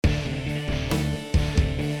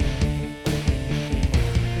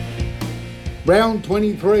Round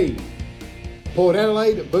 23. Port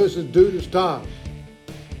Adelaide versus Duda Stars.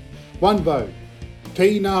 1 vote,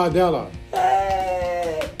 T. Nardella.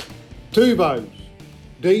 2 votes,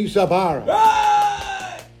 D. Sabara.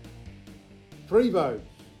 3 votes,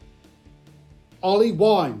 Ollie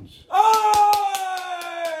Wines.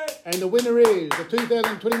 And the winner is the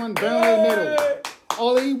 2021 Brownlow medal,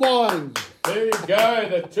 Ollie Wines. There you go,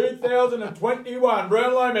 the 2021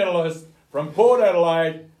 Brownlow medalist from Port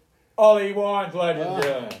Adelaide, Ollie Wines, ladies and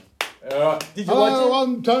gentlemen. Did you watch it? Hello,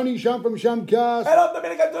 I'm Tony Shum from Shumcast. Hello,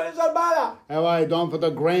 Domenico Tony Salbada. How are you, Don, for the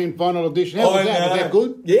grand final edition? How was that? Was that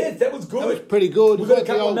good? Yes, that was good. That was pretty good. We've got a Like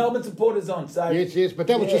the couple of old- Melbourne supporters on, so... Yes, but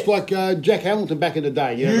that was just like Jack Hamilton back in the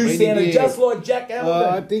day. You know what I You mean? sounded Yeah. just like Jack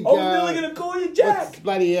Hamilton. I think, I was nearly going to call you Jack. What's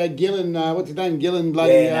bloody Gillen, what's his name? Gillen,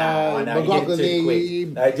 bloody I know, you McLaughlin. get it too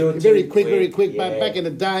quick. They do it very too quick, very quick, quick. But yeah. back in the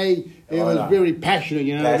day, it I was know. very passionate,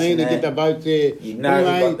 you know what I mean? To get the votes there. You know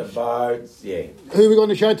Anyway, we got the votes, yeah. who we got on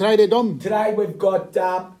the show today there, Dom? Today we've got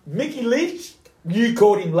Mickey Lynch. You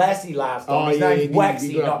called him Lassie last time. Oh, His yeah, name's he did. Waxy,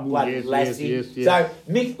 He got- not bloody yes, Lassie. yes. So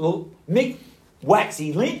Mick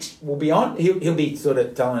Waxy Lynch will be on. He'll be sort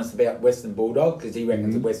of telling us about Western Bulldog because he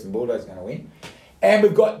reckons the Western Bulldog's going to win. And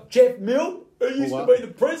we've got Jeff Mill, who used to be the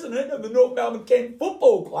president of the North Melbourne Kent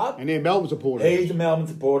Football Club. And they're Melbourne supporters. He's a Melbourne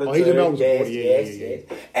supporter Oh, he's too. a Melbourne yes, supporter, yes.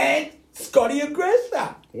 And Scotty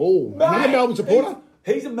Agresta. Oh, another Melbourne supporter?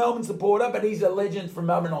 He's a Melbourne supporter, but he's a legend from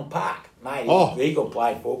Melbourne on Park. Mate, Oh. he could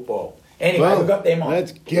play football. Anyway, Well, we've got them on.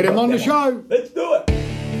 let's get him on the show. Let's do it.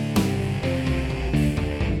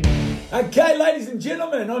 Okay, ladies and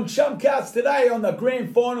gentlemen, on Shumcast today on the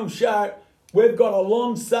grand final show, we've got a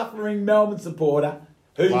long-suffering Melbourne supporter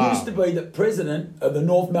who used to be the president of the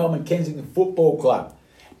North Melbourne Kensington Football Club.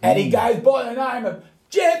 And he goes by the name of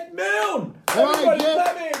Jeff Milne. Hello, Everybody Jeff.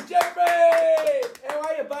 clap him. Jeffrey! How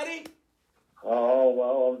are you, buddy? Oh,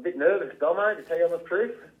 well, I'm a bit nervous, Domo, to tell you the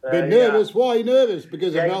truth. Bit nervous. Why are you nervous?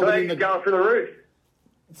 Because of Melbourne in Anxiety's the... going through the roof.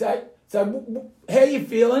 So how are you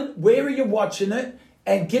feeling? Where are you watching it?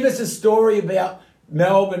 And give us a story about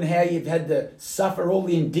Melbourne, how you've had to suffer all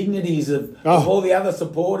the indignities of all the other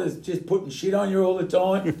supporters just putting shit on you all the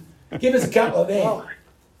time. Give us a couple of them. Oh.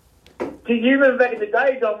 Do you remember back in the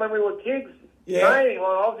day, Dom, when we were kids? Yeah. Training,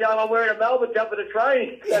 well, I was young, I'm wearing a Melbourne jumper to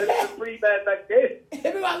train. So it was pretty bad back then.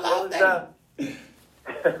 Everyone loved that.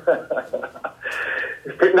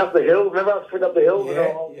 Sprinting up the hill. Remember I was sprinting up the hill?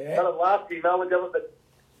 Yeah. Kind of last year, Melbourne jumper.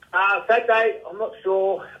 But Saturday, I'm not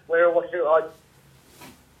sure where I watched it.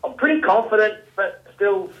 I'm pretty confident, but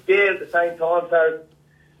still scared at the same time. So,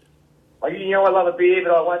 I love a beer,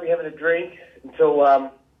 but I won't be having a drink until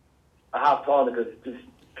a half time because just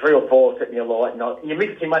 3 or 4 set me alight. And you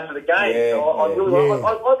miss too much of the game. Yeah, so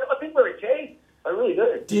I think we're a chance. I really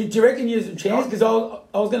do. Do you reckon you have a chance? Because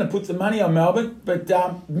I was going to put some money on Melbourne, but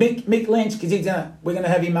Mick Lynch, because we're going to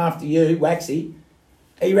have him after you, Waxy.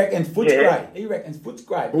 He reckons Foot's great. He reckons Foot's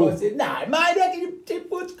great. But I said, no, mate, how can you tip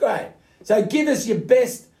Foot's great? So give us your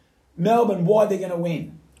best Melbourne, why they're going to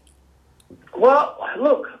win. Well,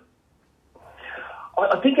 look,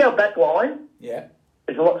 I think our back line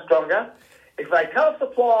is a lot stronger. If they can't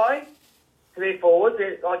supply to their forwards,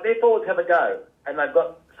 their forwards have a go, and they've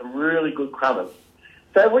got some really good crummers.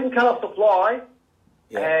 So if we can cut off supply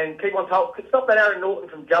and keep on top, stop that Aaron Norton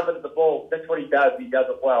from jumping at the ball. That's what he does. He does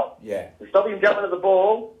it well. Yeah. We stop him jumping at the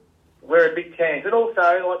ball, we're a big chance. And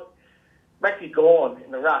also, Maxie Gawn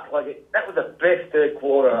in the ruck, that was the best third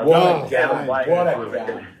quarter. What a game. What a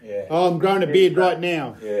game. Yeah. Oh, I'm growing a beard right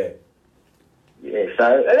now. Yeah. Yeah,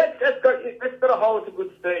 so that's got to hold us a good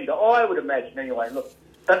speed. I would imagine anyway. Look,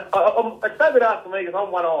 it's no good after me because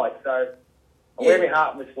I'm one-eyed, so I wear my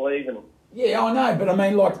heart on my sleeve. And Yeah, I know, but I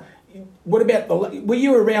mean, what about were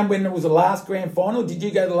you around when it was the last grand final? Did you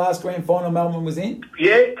go to the last grand final Melbourne was in?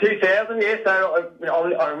 Yeah, 2000. Yeah, so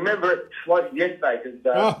I remember it like yesterday because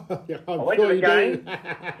I went to the game.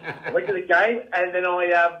 I went to the game, and then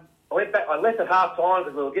I went back. I left at half time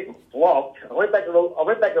because we were getting flogged. I went back to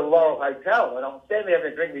the Laurel Hotel, and I'm standing there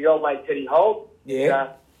having a drink with the old mate Teddy Holt.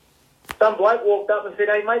 Yeah. Some bloke walked up and said,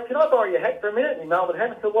 "Hey mate, can I borrow your hat for a minute?" And Melbourne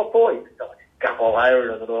hat. I said, "What for?" He said, "Couple over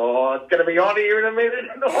it." I said, "Oh, it's going to be on here in a minute."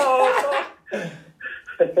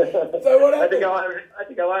 So what happened? I had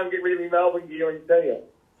to go home and get rid of my Melbourne gear and tell you.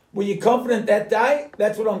 Were you confident that day?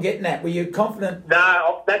 That's what I'm getting at. Were you confident?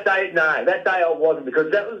 No, that day I wasn't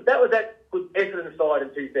because that was that good Essendon side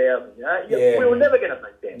in 2000. You know? Yeah. We were never going to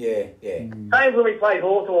beat them. Yeah. Same when we played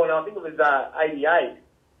Hawthorn. I think it was 88.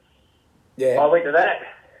 Yeah. I went to that,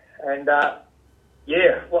 and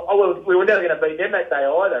we were never going to beat them that day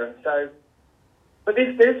either. And so, but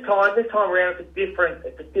this time around,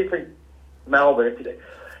 it's a different Melbourne.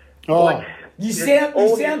 You sound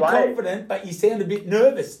confident, but you sound a bit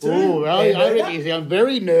nervous too. Oh, I reckon you sound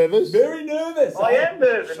very nervous. Very nervous. I am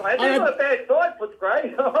nervous. I'm not a bad side,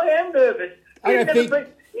 Footscray. I am nervous.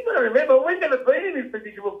 You've got to remember, we've never been in this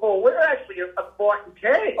position before. We're actually a fighting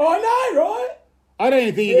chance. I know, right? I don't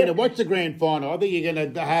even think you're going to watch the grand final. I think you're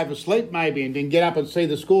going to have a sleep maybe and then get up and see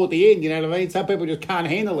the score at the end, you know what I mean? Some people just can't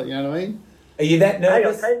handle it, you know what I mean? Are you that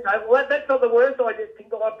nervous? Hey, okay, well, that's not the worst. I just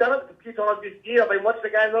think I've done it a few times this year. I've been watching the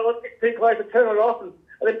game, and I get too close to turn it off and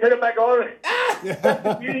then turn it back on. That's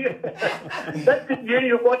the beauty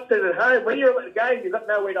of watching it at home. When you're at the game, you've got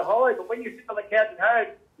nowhere to hide. But when you sit on the couch at home,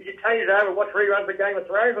 you can change it over and watch reruns of Game of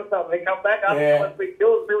Thrones or something, and come back after one big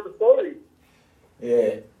kills and build the story.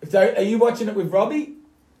 Yeah. So, are you watching it with Robbie?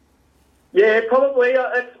 Yeah, probably.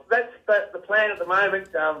 That's the plan at the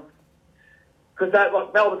moment. Because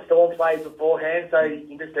like Melbourne Storm plays beforehand, so you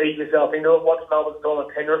can just ease yourself into it. Watch Melbourne Storm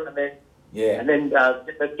and Penrith, and then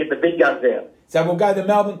get the big guns out. So we'll go to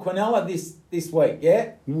Melbourne Quinella this week,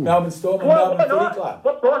 yeah? Melbourne Storm and Melbourne Footy Club.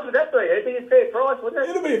 What price would that be? It'd be a fair price, wouldn't it?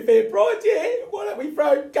 It'll be a fair price, yeah. Why don't we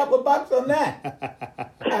throw a couple of bucks on that?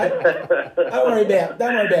 Don't worry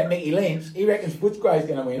about Mickey Lynch. He reckons Footscray's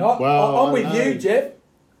going to win. I'm with you, Jeff.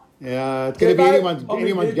 Yeah, it's going to be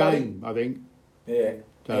anyone's game, I think. Yeah.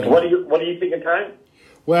 So, what are you thinking, Tone?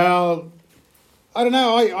 Well, I don't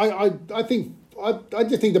know. I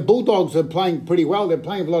just think the Bulldogs are playing pretty well. They're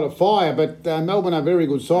playing with a lot of fire, but Melbourne are a very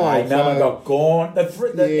good side. Melbourne got gone.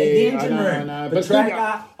 The engine room. The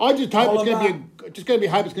tracker. I just hope it's going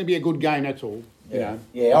to be a good game. That's all. Yeah.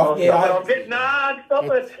 Stop it.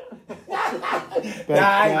 But,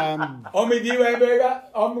 I'm with you, Hamburger.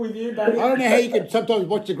 I'm with you, buddy. I don't know how you can sometimes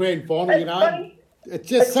watch the grand final. You know, funny. it's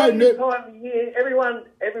just so new. Time of year, everyone,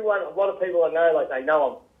 a lot of people I know, like they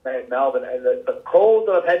know I'm at Melbourne, and the calls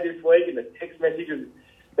that I've had this week and the text messages,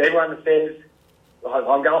 everyone says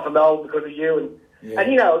I'm going for Melbourne because of you,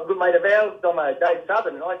 and you know, a good mate of ours, Dave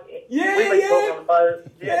Southern, we've been talking on the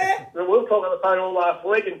phone. We were talking on the phone all last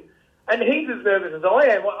week, and he's as nervous as I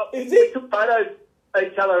am. We took photos of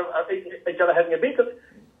each other having a beer, because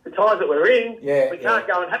the times that we're in, we can't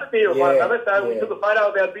go and have a beer with one another, so we took a photo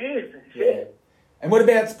of our beers. Yeah. And what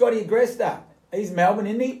about Scotty Agresta? He's Melbourne,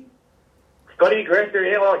 isn't he? Scotty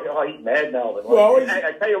Agresta, he's mad, Melbourne. Well,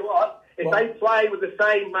 I tell you what, if they play with the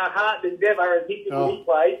same heart and endeavour and hit as we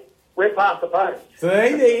play, we're past the post. So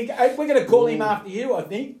we're going to call him after you, I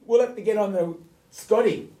think. We'll have to get on the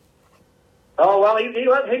Scotty. Oh, well, him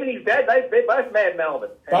and his dad, they're both mad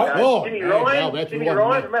Melbourne. And, Jimmy Ryan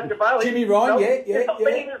from Mascabali. Jimmy Ryan,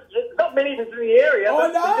 Not many of us in the area,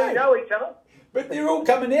 but we do know each other. But they're all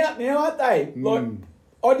coming out now, aren't they? Like,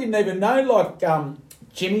 I didn't even know,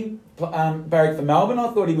 Jimmy barracked for Melbourne. I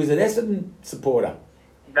thought he was an Essendon supporter.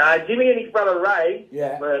 No, Jimmy and his brother Ray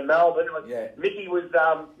were in Melbourne. Mickey was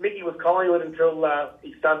Collingwood until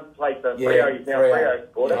his son played for Freo. He's now Freo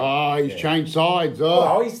supporter. Oh, he's changed sides.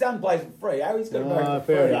 His son plays for Freo. He's got to go for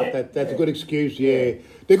fair enough. That's a good excuse,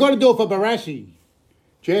 They've got to do it for Barassi.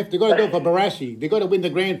 Jeff, they've got to do it for Barassi. They've got to win the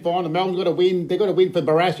grand final. Melbourne's got to win. They've got to win for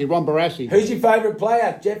Barassi, Ron Barassi. Who's your favourite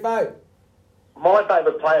player, Jeffo? My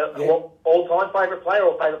favourite player, all-time favourite player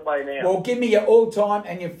or favourite player now? Well, give me your all-time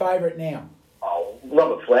and your favourite now. Oh,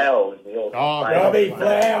 Robert Flower was the all-time favourite. Robbie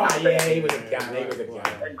Flower. Yeah, he was a gun.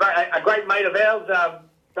 A great mate of ours,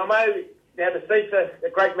 Tomo, now deceased, a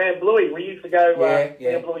great man, Bluey. We used to go,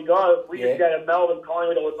 Bluey guy, we used to go to Melbourne,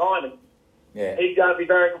 Collingwood all the time. And he'd go and be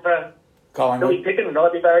barracking for Billy Pickett, and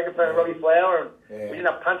I'd be barracking for Robbie Flower, and we'd end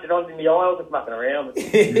up punching on in the aisles and mucking around.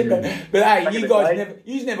 but hey, you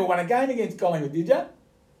guys never won a game against Collingwood, did you?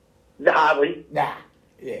 No, hardly.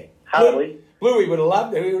 Hardly. Bluey would have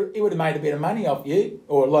loved it. He would have made a bit of money off you,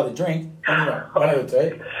 or a lot of drink. Anyway, one of the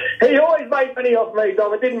two. He always made money off me,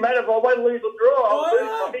 Dom. It didn't matter if I won, lose or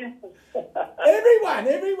draw.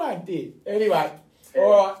 Everyone did. Anyway, all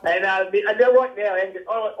right. And right now, I'm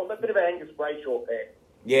a bit of an Angus Brayshaw fan.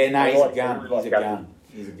 Yeah, no, he's a gun.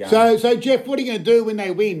 So Jeff, what are you going to do when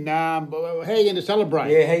they win? How are you going to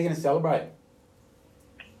celebrate? Yeah, how are you going to celebrate?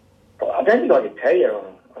 I don't think I can tell you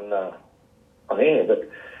on air, but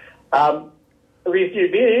there'll be a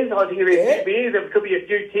few beers. I think there'll be a few beers. There could be a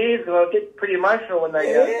few tears, because I'll get pretty emotional when they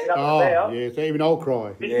get up and down. Yeah, so even I'll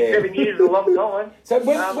cry. 57 years is a long time. So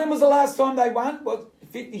when was the last time they won? What,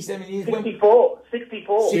 57 years? 64.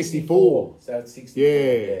 64. So it's 64.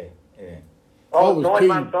 Yeah. I was 9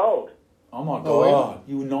 months old. Oh my God!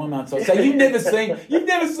 You were 9 months old. So you've never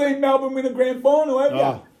seen Melbourne win a grand final, have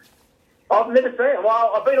you? I've never seen it.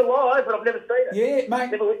 Well, I've been alive, but I've never seen it. Yeah,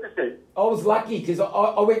 mate. Never witnessed it. I was lucky because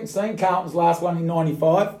I went and seen Carlton's last one in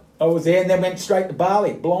 '95. I was there and then went straight to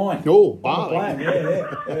Bali, blind. Oh, Bali. Yeah.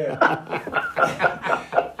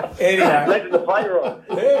 Anyway. Legend of play right.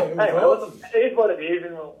 Yeah, Hey, well, awesome. it is what it is,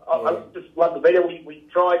 and I just love the video. We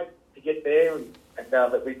tried to get there,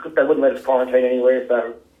 but we could. They wouldn't let us quarantine anywhere,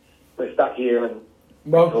 so we're stuck here, and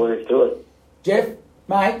that's all there is to it. Jeff,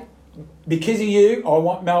 mate, because of you, I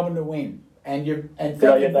want Melbourne to win. And thank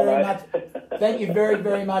you very much. Thank you very,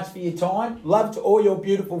 very much for your time. Love to all your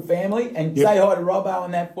beautiful family, and say hi to Robbo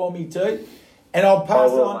and that for me too. And I'll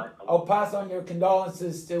pass on your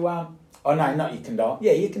condolences to oh no, not your condolences.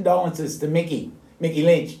 Yeah, your condolences to Mickey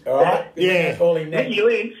Lynch. All right. Yeah. Call him next. Mickey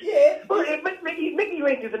Lynch. Yeah. Well, Mickey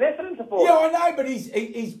Lynch is an Essendon supporter. Yeah, I know, but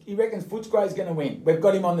he reckons Footscray's going to win. We've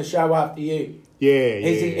got him on the show after you. Yeah,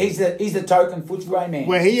 He's the token Footscray man.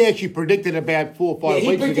 Well, he actually predicted about 4 or 5 weeks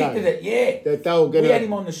ago. He predicted it, yeah. That they were gonna, we had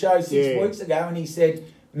him on the show 6 weeks ago, and he said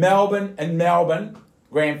Melbourne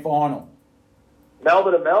grand final.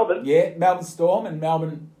 Melbourne. Yeah, Melbourne Storm and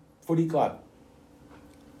Melbourne Footy Club.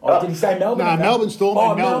 Did he say Melbourne? No, Melbourne Storm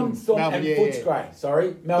and Melbourne Storm Melbourne, and Footscray.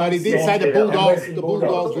 Sorry, Melbourne. But he did Storm say the Bulldogs. and The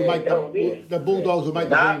Bulldogs will make the Bulldogs will make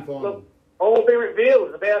the grand final. Look, all will be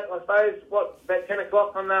revealed about, I suppose, about 10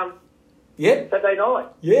 o'clock on Saturday night.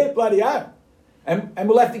 Yeah, bloody hell. And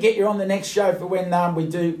we'll have to get you on the next show for when we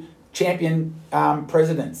do champion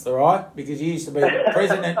presidents, all right? Because you used to be the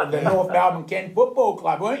president of the North Melbourne Ken Football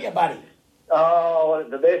Club, weren't you, buddy? Oh,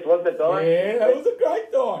 the best, wasn't it, Don? Yeah, that was a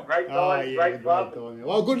great time. Great time, great club.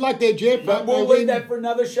 Well, good luck there, Jeff. But we'll leave that for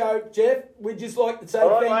another show, Jeff. We'd just like to say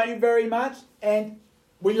thank you very much, and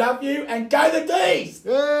we love you, and go the D's!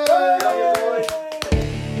 Yay!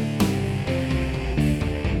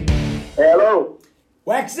 Hello.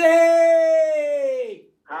 Waxy!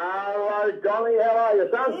 Hello, Johnny. How are you,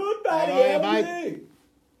 son? Good, buddy. How are you, How are mate? you?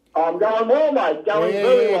 I'm going well, mate. Going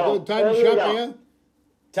very well. Good. Tony Shump here.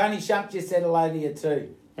 Tony Shump just said hello to you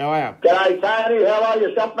too. How are you? G'day, Tony. How are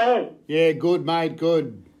you, Shump man? Yeah, good, mate.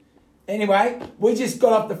 Good. Anyway, we just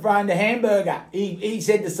got off the phone to Hamburger. He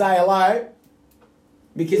said to say hello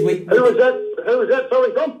because we. Who was that? Who was that?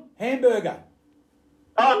 Sorry, Tom. Hamburger.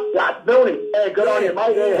 Oh, yeah, Milny. Yeah, good on you,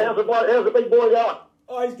 mate. Yeah, how's the big boy going?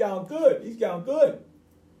 Oh, he's going good. He's going good.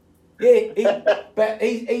 Yeah, but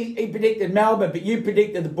he predicted Melbourne, but you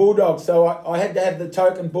predicted the Bulldogs, so I had to have the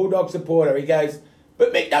token Bulldog supporter. He goes,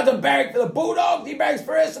 but Mick doesn't barrack for the Bulldogs, he barracks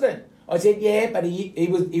for Essendon. I said, yeah, but he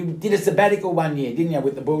did a sabbatical one year, didn't you,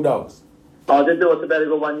 with the Bulldogs? I did do a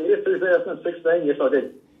sabbatical 1 year, 2016, yes I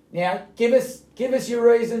did. Now, give us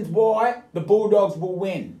your reasons why the Bulldogs will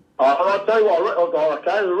win. I'll tell you what,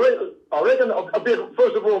 I reckon,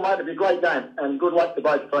 first of all, mate, it'll be a great game, and good luck to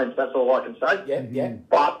both teams, that's all I can say. Yeah, yeah.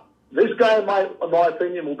 But this game, mate, in my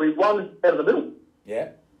opinion, will be one out of the middle. Yeah.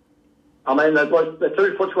 I mean, the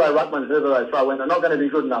two Footscray ruckmans, whoever they throw in, they're not going to be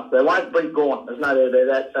good enough. They won't beat Gawn. There's no doubt about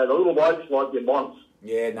that. So the little blokes like your Bonds,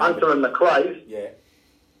 Hunter and McRae,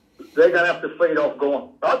 they're going to have to feed off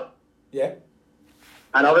Gawn, right? Yeah.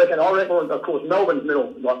 And I reckon, of course, Melbourne's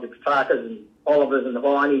middle, like the Patakas and Olivers and the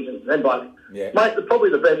Vineys and them blokes, mate, they're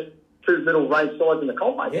probably the best two middle range sides in the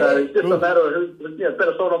comp, mate. So it's just a matter of who's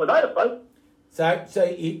better side on the day, I suppose. So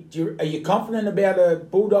are you confident about a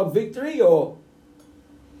Bulldog victory, or?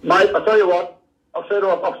 Mate, I tell you what, I've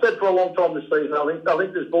said for a long time this season, I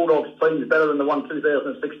think this Bulldogs team is better than the one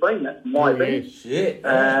 2016. That's my opinion. Shit.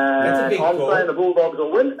 That's a big call. I'm saying the Bulldogs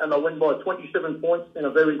will win, and they'll win by 27 points in a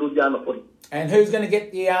very good game of footy. And who's going to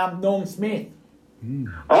get the Norm Smith?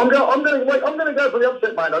 I'm going to go for the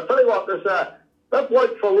upset, mate. I'll tell you what, that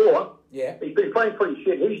bloke Trelaw, he's been playing pretty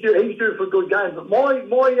shit. He's due for a good game. But my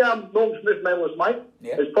Norm Smith medalist, mate,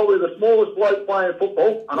 is probably the smallest bloke playing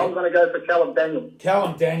football, and I'm going to go for Callum Daniel.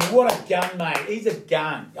 Callum Daniel, what a gun, mate. He's a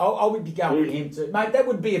gun. I would be going for him too. Mate, that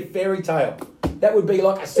would be a fairy tale. That would be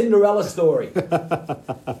like a Cinderella story.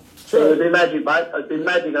 True. It'd be magic, mate. It'd be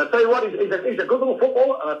magic. And I'll tell you what, he's a good little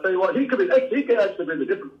footballer, and I'll tell you what, he could actually be the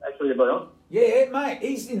difference, actually, to be honest. Yeah, mate.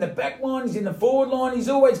 He's in the back line, he's in the forward line, he's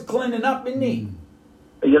always cleaning up, isn't he?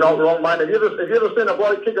 You're not wrong, mate. Have you ever seen a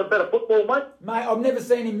bloke kick a better football, mate? Mate, I've never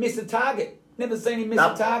seen him miss a target. Never seen him miss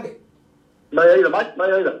a target. Me either, mate. Me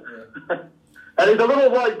either. Yeah. And he's a little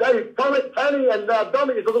bloke, Tony and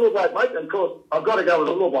Dominic is a little bloke, mate. And of course, I've got to go with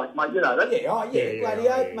a little bloke, mate. You know that. Bloody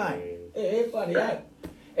oath, mate. Yeah, bloody oath.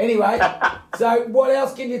 Anyway, so what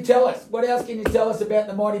else can you tell us? What else can you tell us about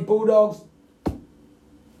the mighty Bulldogs?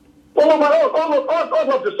 Well, mate, I'd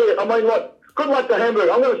love to see it. I mean, look, good luck to Hamburger.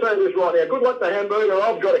 I'm going to say this right now. Good luck to Hamburger.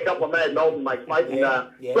 I've got a couple of mad Melbourne mates, mate, and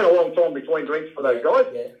it's been a long time between drinks for those guys.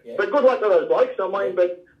 But good luck to those blokes. I mean,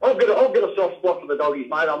 but I've got a soft spot for the doggies,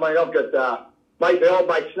 mate. I mean, I've got mate, the old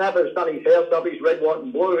mate Snapper's done his house up. He's red, white,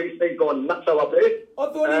 and blue. He's gone nuts up there. I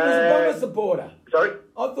thought he was a Bomber supporter. Sorry.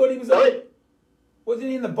 I thought he was. Wasn't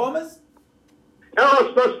he in the Bombers?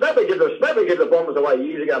 No, Snapper gave the Bombers away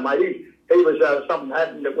years ago, mate. He was something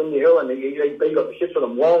happened at Windy Hill, and he got the shits for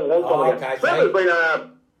them long time ago. Okay, Snapper's been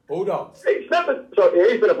Bulldogs. he's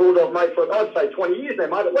been a Bulldog, mate, for I'd say 20 years now,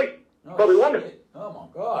 mate, at least. Probably longer. Shit. Oh my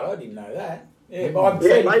God, I didn't know that. Yeah, but I've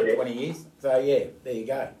seen it for 20 years. So yeah, there you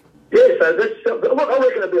go. Yeah, so that's look. I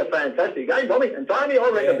reckon it'll be a fantastic game, Tommy and Tony. I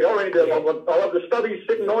reckon it'll be. I love the stubbies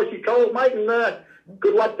sitting nicey cold, mate, and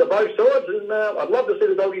good luck to both sides. And I'd love to see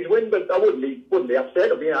the Doggies win, but I wouldn't be upset.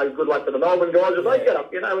 Good luck to the Melbourne guys if they get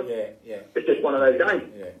up. It's just one of those games.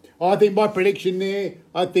 Yeah. I think my prediction there.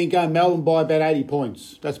 I think Melbourne by about 80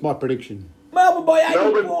 points. That's my prediction. Melbourne by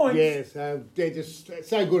 80 points. Yeah, so they're just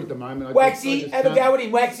so good at the moment. Waxy, have a go with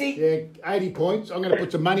him, Waxy. Yeah, 80 points. I'm going to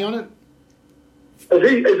put some money on it. Is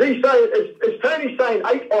he saying? Is Tony saying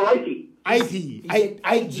 8 or 80? 80. 80.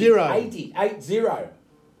 80. 80.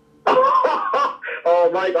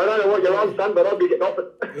 Oh, mate, I don't know what you're on, son, but I'll be getting off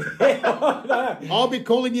it. I'll be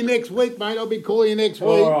calling you next week, mate. I'll be calling you next week.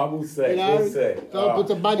 All right, we'll see. We'll see. So I'll put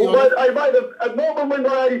some money on it. Hey, mate, if Melbourne win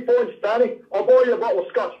by 80 points, Tony, I'll buy you a bottle of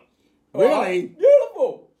scotch. Really?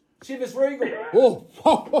 Beautiful. Chivas Regal. Oh.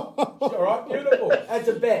 All right, beautiful. That's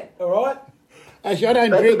a bet, all right? Actually, I don't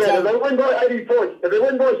drink. If they win by 80 points, if they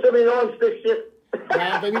win by 79, stick shit.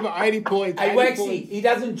 They win by 80 points. Hey, Waxy, he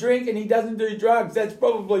doesn't drink and he doesn't do drugs. That's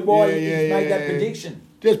probably why he's made that prediction.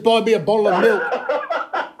 Just buy me a bottle of milk.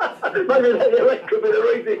 Maybe that could be the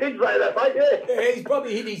reason he did say that, mate, yeah. He's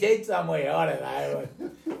probably hit his head somewhere. I don't know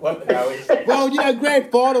what the hell is. Well,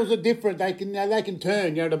 grand finals are different. They can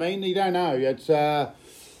turn, you know what I mean? You don't know. It's...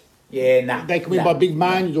 They could win by big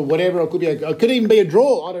margins or whatever. It could even be a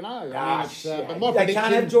draw. I don't know. But they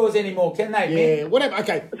can't have draws anymore, can they? Yeah, whatever.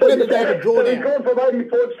 Okay, whatever they have a draw now. They've gone from 80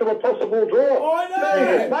 points to a possible draw. I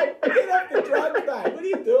know, mate. Get off the drugs, mate. What are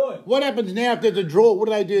you doing? What happens now if there's a draw? What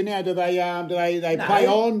do they do now? Do they play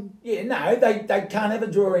on? Yeah, no, they can't have a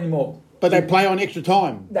draw anymore. But they play on extra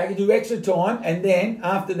time. They can do extra time, and then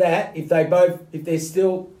after that, if they're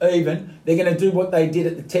still even, they're going to do what they did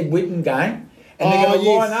at the Ted Whitten game, and they're going to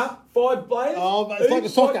line up 5 players. Oh, it's like the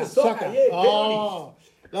soccer. Yeah,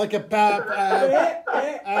 like a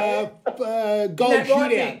goal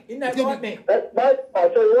shootout. Isn't that right, Nick? Mate, I'll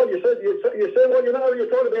tell you what, you said what you know you're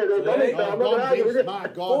talking about there, Tommy, so I'm not going to argue with you.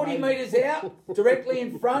 40 metres out, directly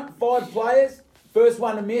in front, 5 players, first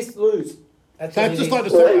one to miss, lose. That's so it's just like the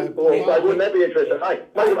soccer. Wouldn't that be interesting? Hey,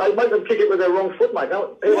 make them kick it with their wrong foot, mate.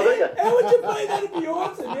 How would you play? That'd be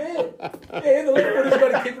awesome, yeah. Yeah, the left footer's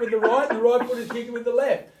got to kick with the right, and the right footer's kicking with the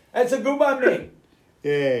left. That's a good one, Nick.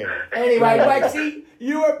 Yeah. Anyway, Waxy,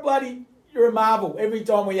 you're a marvel. Every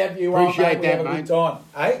time we have you on, mate, we have a good time.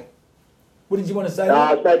 Hey? What did you want to say?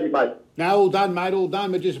 It's magic, mate. No, all done, mate. All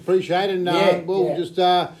done. We just appreciate it. And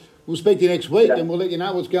we'll speak to you next week, and we'll let you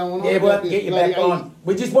know what's going on. Yeah, we'll have to get you back on.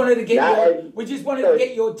 We just wanted to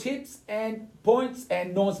get your tips and points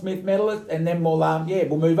and Norm Smith medalist, and then we'll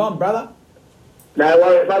move on, brother. No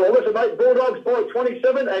worries, mate. Well, listen, mate. Bulldogs by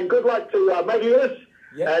 27, and good luck to Maggie Willis.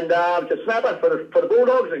 Yep. And to Snapper for the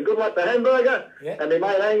Bulldogs, and good luck to Hamburger, and my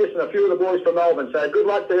mate Angus and a few of the boys from Melbourne. So good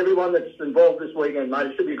luck to everyone that's involved this weekend, mate.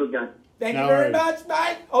 It should be a good game. Thank you very much,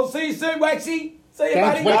 mate. I'll see you soon, Waxy. See you,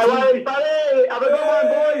 Thanks, buddy. No worries, buddy. Have a good one,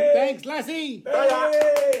 boys. Thanks, Lassie.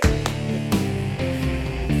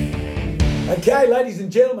 Okay, ladies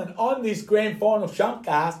and gentlemen, on this grand final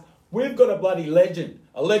Shumpcast, we've got a bloody legend.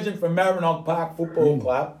 A legend from Maribyrnong Park Football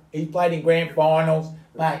Club. He's played in grand finals.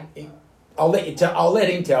 Mate, I'll let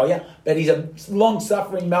him tell you, but he's a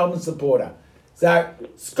long-suffering Melbourne supporter. So,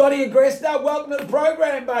 Scotty Agresta, welcome to the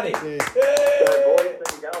program, buddy.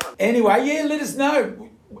 Anyway, let us know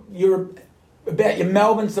about your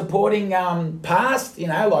Melbourne supporting past,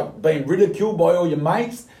 like being ridiculed by all your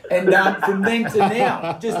mates, and from then to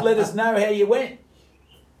now, just let us know how you went.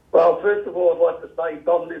 Well, first of all, I'd like to say,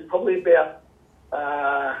 Dom, there's probably about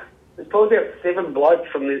 7 blokes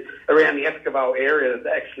from around the Esquivel area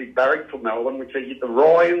that actually barracked for Melbourne, which are the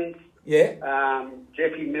Ryans,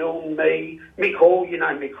 Jeffy Milne, me, Mick Hall,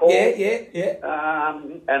 Mick Hall.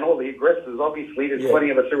 And all the aggressors, obviously. There's plenty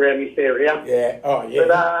of us around this area. Yeah, oh, yeah.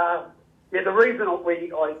 But, the reason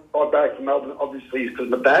I barracked for Melbourne, obviously, is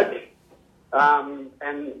because of my dad. And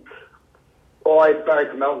I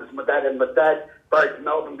barracked for Melbourne because my dad barracked for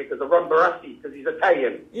Melbourne because of Ron Barassi, because he's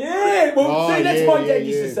Italian. Yeah, well, my dad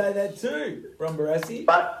used to say that too, Ron Barassi.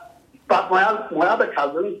 But my other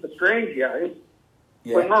cousins, the Strangios,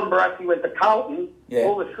 when Ron Barassi went to Carlton,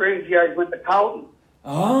 all the Strangios went to Carlton.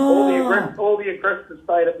 Oh. All the aggressors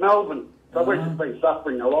stayed at Melbourne. So we've just been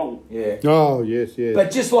suffering along. Yeah. Oh, yes.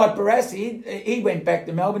 But just like Barassi, he went back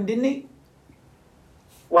to Melbourne, didn't he?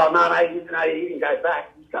 Well, no, he didn't go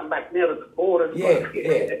back. He's come back now to support us.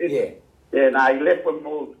 Yeah. Yeah, no, he left when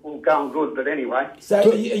we were going good, but anyway.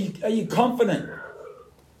 So are you confident?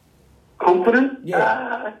 Confident?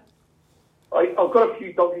 Yeah. I've got a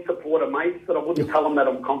few Doggy supporter mates that I wouldn't tell them that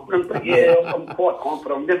I'm confident, but yeah, I'm quite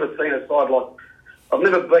confident. I've never seen a side like... I've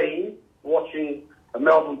never been watching a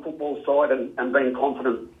Melbourne football side and being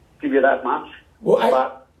confident, give you that much. Well,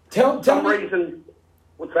 but tell some me, reason...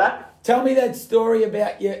 What's that? Tell me that story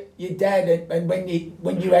about your dad and when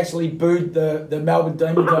you actually booed the Melbourne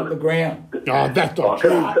Demons off the ground. Oh, that's not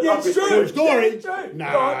true. Yeah, it's true. Story. It's true.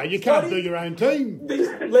 Nah, you can't do your own team.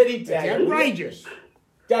 Let him tell you. Outrageous.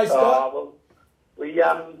 Go, Scott. Well, we've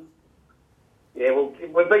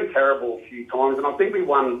been terrible a few times, and I think we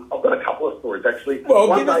won. I've got a couple of stories actually. Well,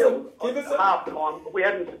 One give day, us a half time. We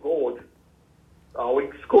hadn't scored. We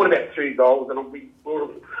scored about 2 goals, and I think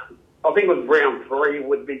it was round 3.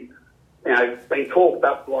 Would be, been talked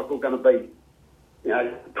up like we're going to be,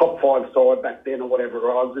 top 5 side back then or whatever it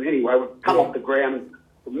was. And anyway, we've come off the ground.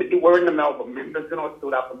 We're in the Melbourne members, and I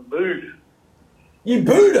stood up and booed. You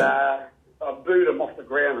booed him? I booed him off the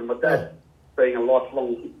ground, and my dad, being a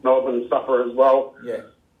lifelong Melbourne sufferer as well,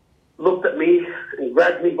 looked at me and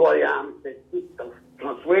grabbed me by the arm and said, "Can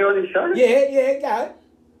I swear on his show?" Yeah, go.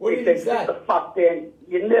 What did he say? "Sit the fuck down.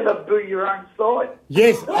 You never boo your own side."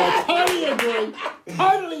 Yes, I totally agree.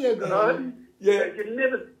 Totally agree. Yeah. "You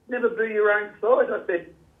never boo your own side." I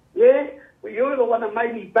said, "Yeah, well, you're the one that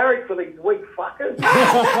made me barrack for these weak fuckers."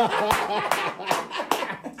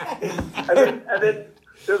 and then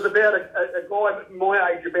there was about a guy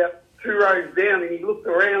my age, about 2 rows down, and he looked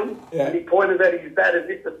around and he pointed at his dad as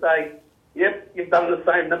if to say, "Yep, you've done the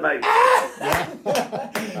same to me."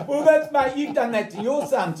 Well, mate, you've done that to your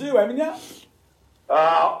son too, haven't you?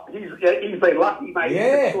 He's been lucky, mate.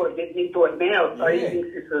 He's sort of getting into it now, so he thinks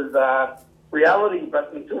this is reality.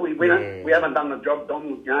 But until we win it, we haven't done the job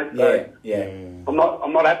done. So I'm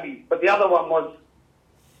not happy. But the other one was,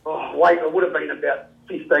 it would have been about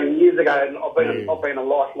 15 years ago, and I've been a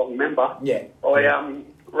lifelong member. Yeah.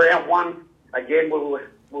 Round 1 again, we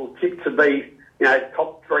were tipped to be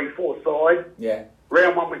top 3-4 side. Yeah.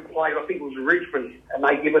 Round 1 we played, I think it was Richmond, and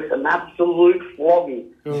they give us an absolute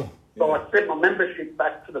flogging. So I sent my membership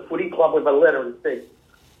back to the footy club with a letter and said,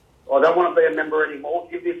 "I don't want to be a member anymore.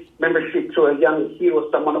 Give this membership to a young kid or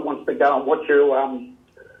someone that wants to go and watch your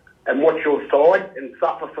side and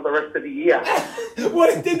suffer for the rest of the year."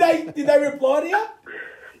 What did they reply to you?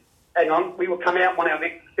 Hang on, we will come out and won our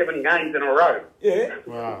next 7 games in a row. Yeah.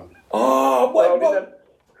 Wow. Oh, what?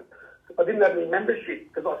 I didn't have any membership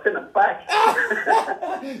because I sent it back.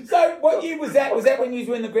 So what year was that? Was that when you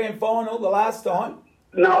were in the grand final the last time?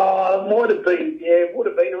 No, it might have been. Yeah, it would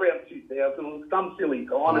have been around 2000. It was some silly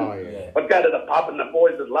time. I'd go to the pub and the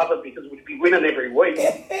boys would love it because we'd be winning every week.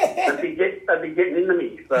 they'd be getting into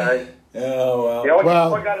me. So. Oh well. Yeah, I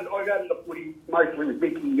go to the footy mostly with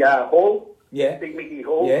Mickey Hall. Yeah. Big Mickey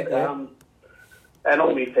Hall. Yeah. And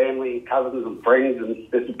all my family and cousins and friends, and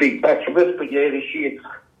there's a big batch of us. But this year it's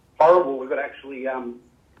horrible. We've got to actually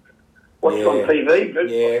watch it on TV. But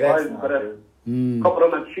that's I've got to cop it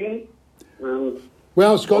on the chin.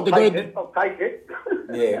 Well, Scott, I'll take it.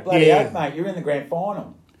 Yeah, bloody oath, mate. You're in the grand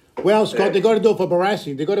final. Well, Scott, they've got to do it for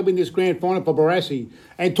Barassi. They've got to win this grand final for Barassi.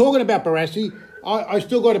 And talking about Barassi, I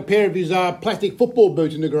still got a pair of his plastic football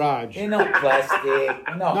boots in the garage. They're not plastic.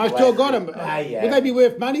 I still got them. Would they be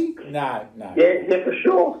worth money? No. Yeah, for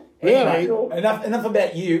sure. Really? Enough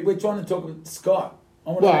about you. We're trying to talk about Scott.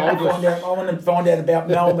 I want to find out about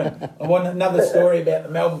Melbourne. I want another story about the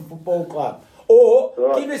Melbourne Football Club. Or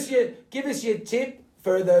give us your tip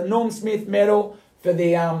for the Norm Smith medal, for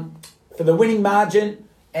the winning margin,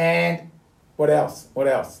 and what else? All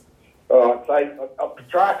right, so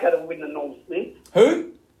Petrarca to win the Norm Smith.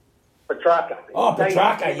 Who? Petrarca. Oh,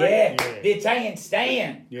 Petrarca, yeah. The Italian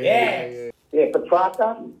Stan. Yeah,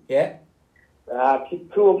 Petrarca. Yeah.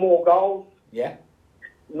 Kick 2 or more goals. Yeah.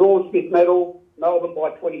 Norm Smith medal. Melbourne by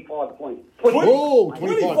 25 points.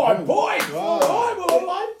 25 points. Wow. All right, well, I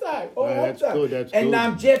like that. That's good.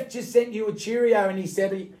 And Jeff just sent you a cheerio, and he said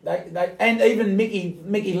they and even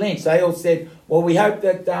Mickey Lynch, they all said, well, we hope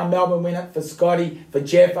that Melbourne win it for Scotty, for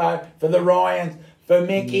Jeffo, for the Ryans, for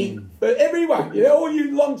Mickey, for everyone. All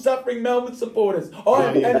you long-suffering Melbourne supporters.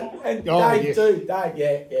 And Dave too. Dave,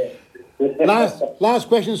 yeah. Last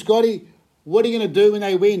question, Scotty. What are you going to do when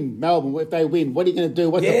they win, Melbourne? If they win, what are you going to do?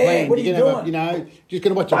 What's the plan? What are you doing? Just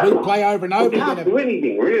going to watch a replay over and over. We can't do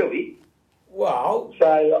anything really. Well,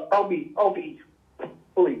 so I'll be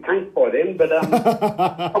fully tanked by then, but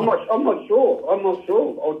I'm not sure.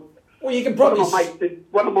 Well, you can probably.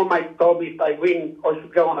 One of my mates told me if they win, I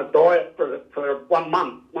should go on a diet for 1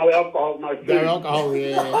 month. No alcohol, no food. No alcohol,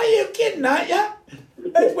 yeah. Are you kidding, aren't you?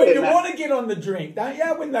 That's when you want to get on the drink, don't you?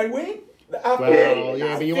 When they win. After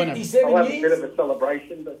but you want to. 57 I'll have years. a bit of a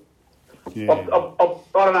celebration. But Yeah. I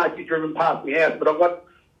don't know if you've driven past my house, but I've got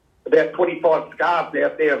about 25 scarves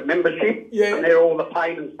out there of membership. Yeah. And they're all the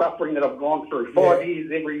pain and suffering that I've gone through. 5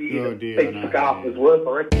 years every year. Oh, dear, Each I know, scarf yeah. is worth,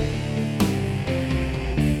 I reckon.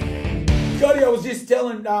 Scotty, I was just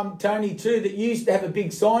telling Tony too that you used to have a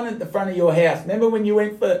big sign at the front of your house. Remember when you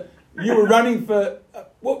went for, you were running for,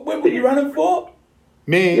 what were you running for?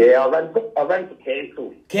 Me? Yeah, I ran for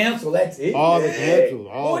council. Council, that's it. Oh, the council.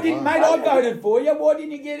 Oh, Why didn't, wow. mate, I voted for you. Why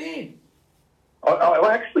didn't you get in? I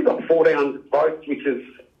actually got 14 votes, which is,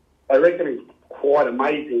 I reckon, is quite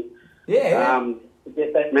amazing. Yeah. To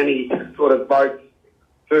get that many sort of votes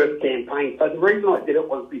first campaign. So the reason I did it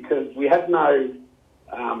was because we had no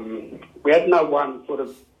one sort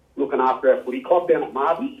of looking after our footy club down at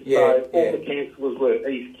Marby. So all the councillors were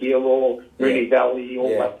East Kill or Moonee Valley, all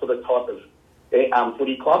that sort of type of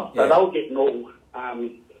footy club. So they were getting all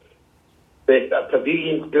their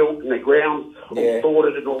pavilions built and their grounds all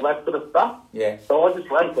sorted and all that sort of stuff. Yeah. So I just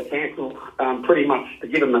ran for council pretty much to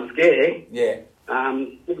give them a scare. Yeah.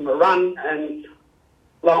 Give them a run, and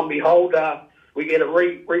lo and behold, we get a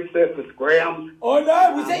resurfaced ground. Oh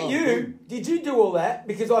no, was that you? Did you do all that?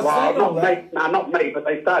 Because I seen all that. Not me, but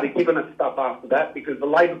they started giving us stuff after that because the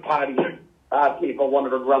Labor Party asked me if I wanted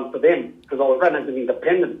to run for them because I was running as an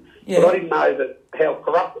independent. Yeah. But I didn't know that how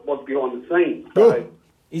corrupt it was behind the scenes. So,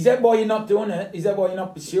 is that why you're not doing it? Is that why you're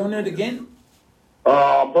not pursuing it again?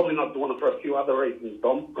 I'm probably not doing it for a few other reasons,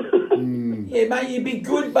 Dom. Yeah, mate, you'd be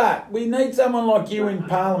good, but we need someone like you in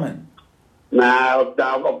Parliament. No,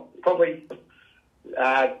 probably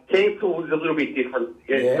council is a little bit different.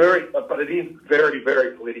 It's but it is very,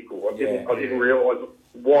 very political. I didn't realise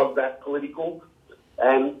it was that political.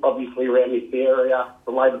 And obviously around this area,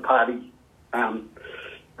 the Labor Party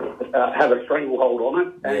have a stranglehold on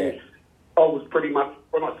it. And I was pretty much,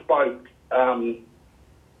 when I spoke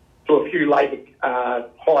to a few Labor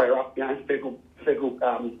higher up, federal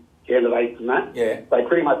candidates and that, they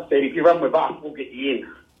pretty much said, if you run with us, we'll get you in.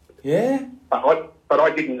 Yeah? But I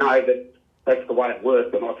didn't know that that's the way it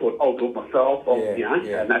worked, and I thought, I'll do it myself,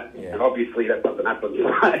 and obviously that doesn't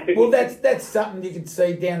happen. Well, that's something you could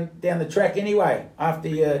see down the track anyway, after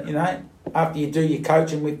after you do your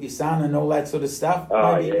coaching with your son and all that sort of stuff.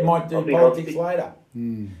 Maybe you might do politics later.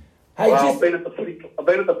 Hey, I've been at the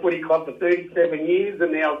footy club for 37 years,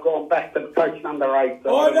 and now I've gone back to coaching under 8.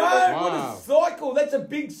 So I know, what a cycle! That's a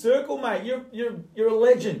big circle, mate. You're a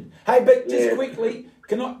legend. Hey, but just quickly,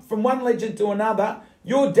 from one legend to another,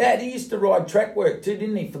 your dad, he used to ride track work too,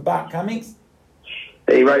 didn't he, for Bart Cummings?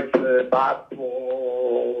 He rode for Bart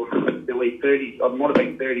for nearly 30. I might have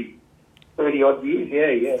been 30 odd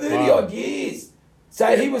years. Yeah. 30 odd years.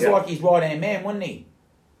 So he was like his right hand man, wasn't he?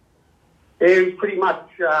 He was pretty much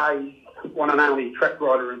one and only track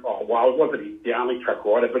rider. Oh, well, wasn't the only track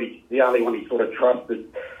rider, but he's the only one he sort of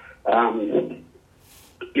trusted, on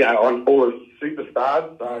all his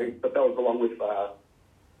superstars. So, but that was along with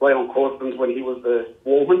Leon Corstens when he was the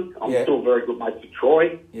Warman. I'm still very good mates with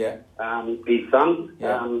Troy, his son,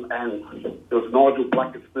 and there was Nigel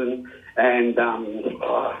Blackiston and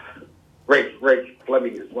Reg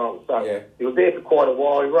Fleming as well. So he was there for quite a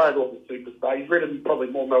while. He rode all the superstars. He's ridden probably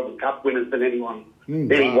more Melbourne Cup winners than any one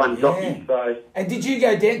jockey. So. And did you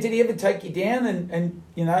go down? Did he ever take you down? And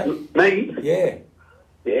Me? Yeah.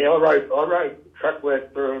 Yeah, I rode track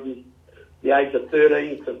work from the age of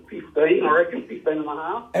 13 to 15, I reckon, 15 and a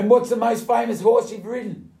half. And what's the most famous horse you've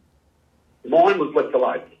ridden? Mine was Let's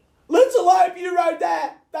Let's Elope, you rode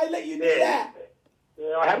that. They let you do that.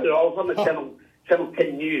 Yeah, I had it. I was on the Channel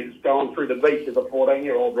 10 News going through the beach as a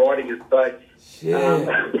 14-year-old riding it. So,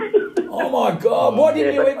 oh, my God. Why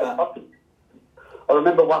didn't you ever... I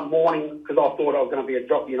remember one morning, because I thought I was going to be a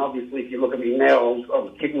jockey, and obviously if you look at me now, I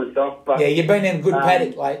was kidding myself. But, yeah, you've been in a good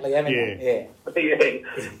paddock lately, haven't you? Yeah.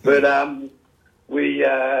 But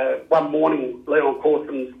one morning, Leon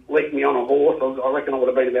Corson leaked me on a horse. I reckon I would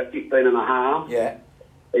have been about 15 and a half. Yeah.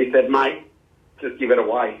 He said, mate, just give it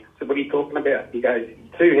away. I said, what are you talking about? He goes,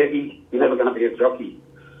 you're too heavy, you're never going to be a jockey.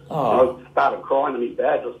 Oh. I started crying to my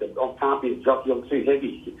dad. I said, I can't be a jockey, I'm too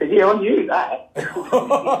heavy. He said, yeah, I knew that.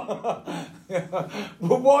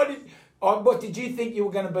 Well, what did you think you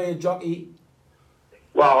were going to be a jockey?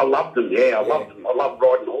 Well, I loved them, I loved them. I loved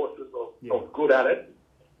riding horses. I was good at it.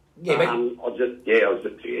 Yeah, but... I was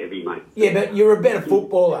just too heavy, mate. Yeah, but you're a better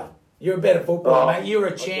footballer. You're a better footballer, mate. You're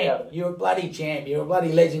a champ. You're a bloody champ. You're a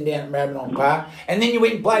bloody legend down at Maribyrnong Park. And then you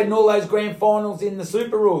went and played in all those grand finals in the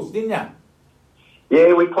Super Rules, didn't you?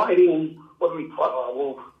 Yeah, we played in, what did we play?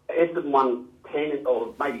 Well, Essendon won 10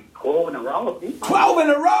 or maybe 12 in a row, I think. 12 in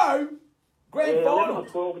a row? Grand final. 11 or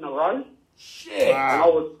 12 in a row. Shit. Wow.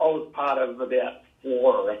 I was part of about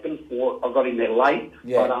 4, I reckon. 4. I got in there late.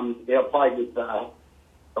 Yeah. But I played with the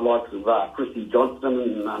likes of Christy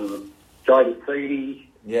Johnston and Jody Seedy.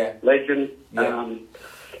 Yeah. Legend. Yeah.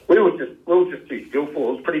 We were just too skillful.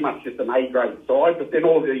 It was pretty much just an A-grade side. But then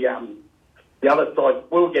all the other sides,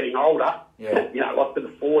 we were getting older. Yeah. You know, like to the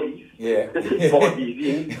 40s. Yeah. 5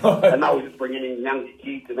 years in, and they were just bringing in young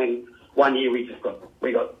kids. And then one year we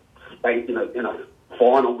got spanked in a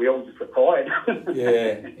final. We all just retired.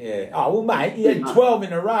 Yeah. Oh, well, mate, you had 12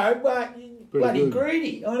 in a row, but you bloody good.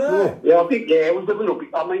 greedy. I know. Yeah, I think it was a little bit.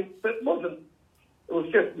 I mean, it wasn't. It was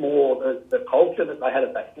just more the culture that they had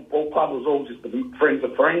at that football club was all just friends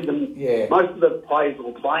of friends, and most of the players that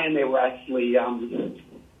were playing there were actually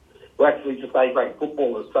just A-grade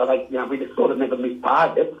footballers. So we just sort of never missed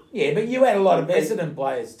targets. Yeah, but you had a lot of Essendon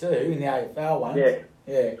players too in the AFL ones.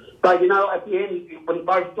 Yeah. But at the end, when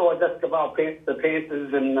both sides, Escobar, the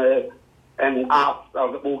Panthers and us,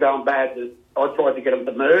 all going bad, I tried to get them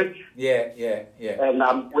to merge. Yeah.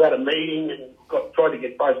 And we had a meeting and tried to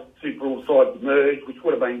get both Super Rule sides to merge, which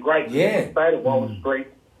would have been great. Yeah. State of Wallace Street.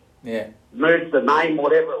 Yeah. Merge the name,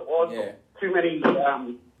 whatever it was. Yeah. Too many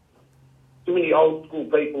old school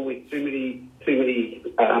people with too many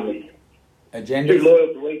agendas. too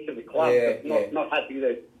loyal to each of the clubs. Yeah, Not happy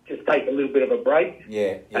to just take a little bit of a break.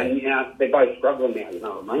 Yeah. And they're both struggling now. You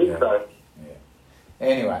know what I mean? Yeah. So.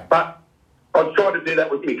 Anyway. But I tried to do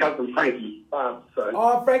that with my cousin Frankie Barb. So.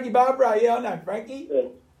 Oh, Frankie Barbara. Yeah, I know Frankie. Yeah.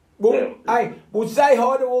 Well, hey, say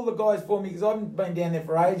hi to all the guys for me because I haven't been down there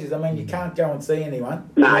for ages. I mean, you can't go and see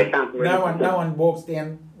anyone. No, you can't. No one walks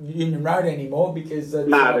down Union Road anymore because it's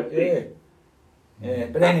yeah.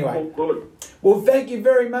 But anyway, Good. well, thank you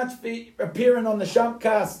very much for appearing on the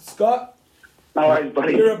Shumpcast, Scott. No worries,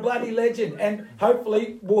 buddy. You're a bloody legend, and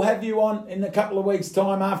hopefully we'll have you on in a couple of weeks'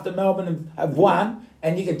 time after Melbourne have won,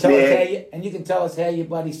 and you can tell us how you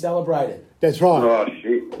bloody celebrated. That's right. Oh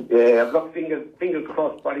shit! Yeah, I've got fingers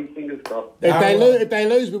crossed, buddy. Fingers crossed. If they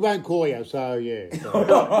lose, we won't call you. So yeah.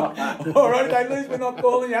 All right. If they lose, we're not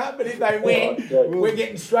calling you up. But if they win, we're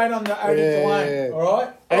getting straight on the Odie Cologne. All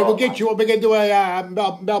right. And we'll get you. We're going to do a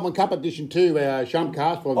Melbourne Cup edition too.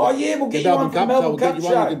 Shumpcast. We'll get you on for the Melbourne Cup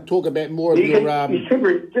show. We can talk about more of You your.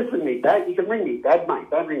 should just ring me, Dad. You can ring me, Dad, mate.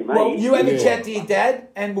 Don't ring me. Well, you have a chat to your dad,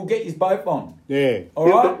 and we'll get you both on. Yeah. All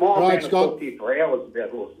right. Right, Scott. Talk to you for hours about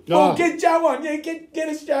horses. Oh, get Joe on. Yeah, get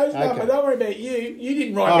a show's number. Don't worry about you. You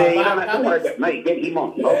didn't write that. Don't worry about me. Get him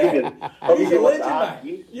on. He's a legend,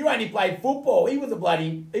 mate. You only played football. He was a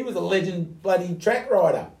legend, bloody track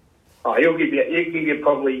rider. Oh, he'll give you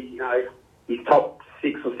probably his top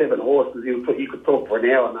 6 or 7 horses. You could talk for an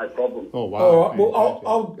hour, no problem. Oh wow! All right.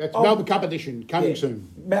 Well, that's Melbourne Cup edition coming soon.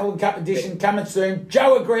 Melbourne Cup edition coming soon.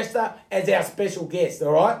 Joe Agresta as our special guest.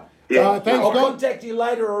 All right. Yeah. Thanks, I'll Scott. contact you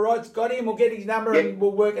later, all right, Scotty, and we'll get his number and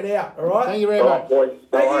we'll work it out, all right? Thank you very much. Boys.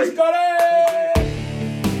 Thank you, Scotty!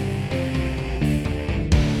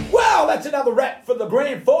 Well, that's another wrap for the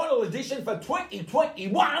grand final edition for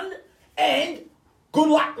 2021. And good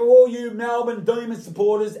luck to all you Melbourne Demons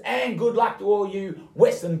supporters and good luck to all you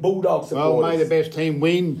Western Bulldog supporters. Well, may the best team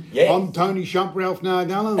win. Yes. I'm Tony Shump, Ralph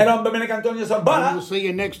Nardella. And I'm Dominic Antonio Sabana. We'll see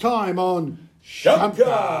you next time on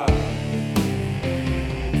Shumpcast.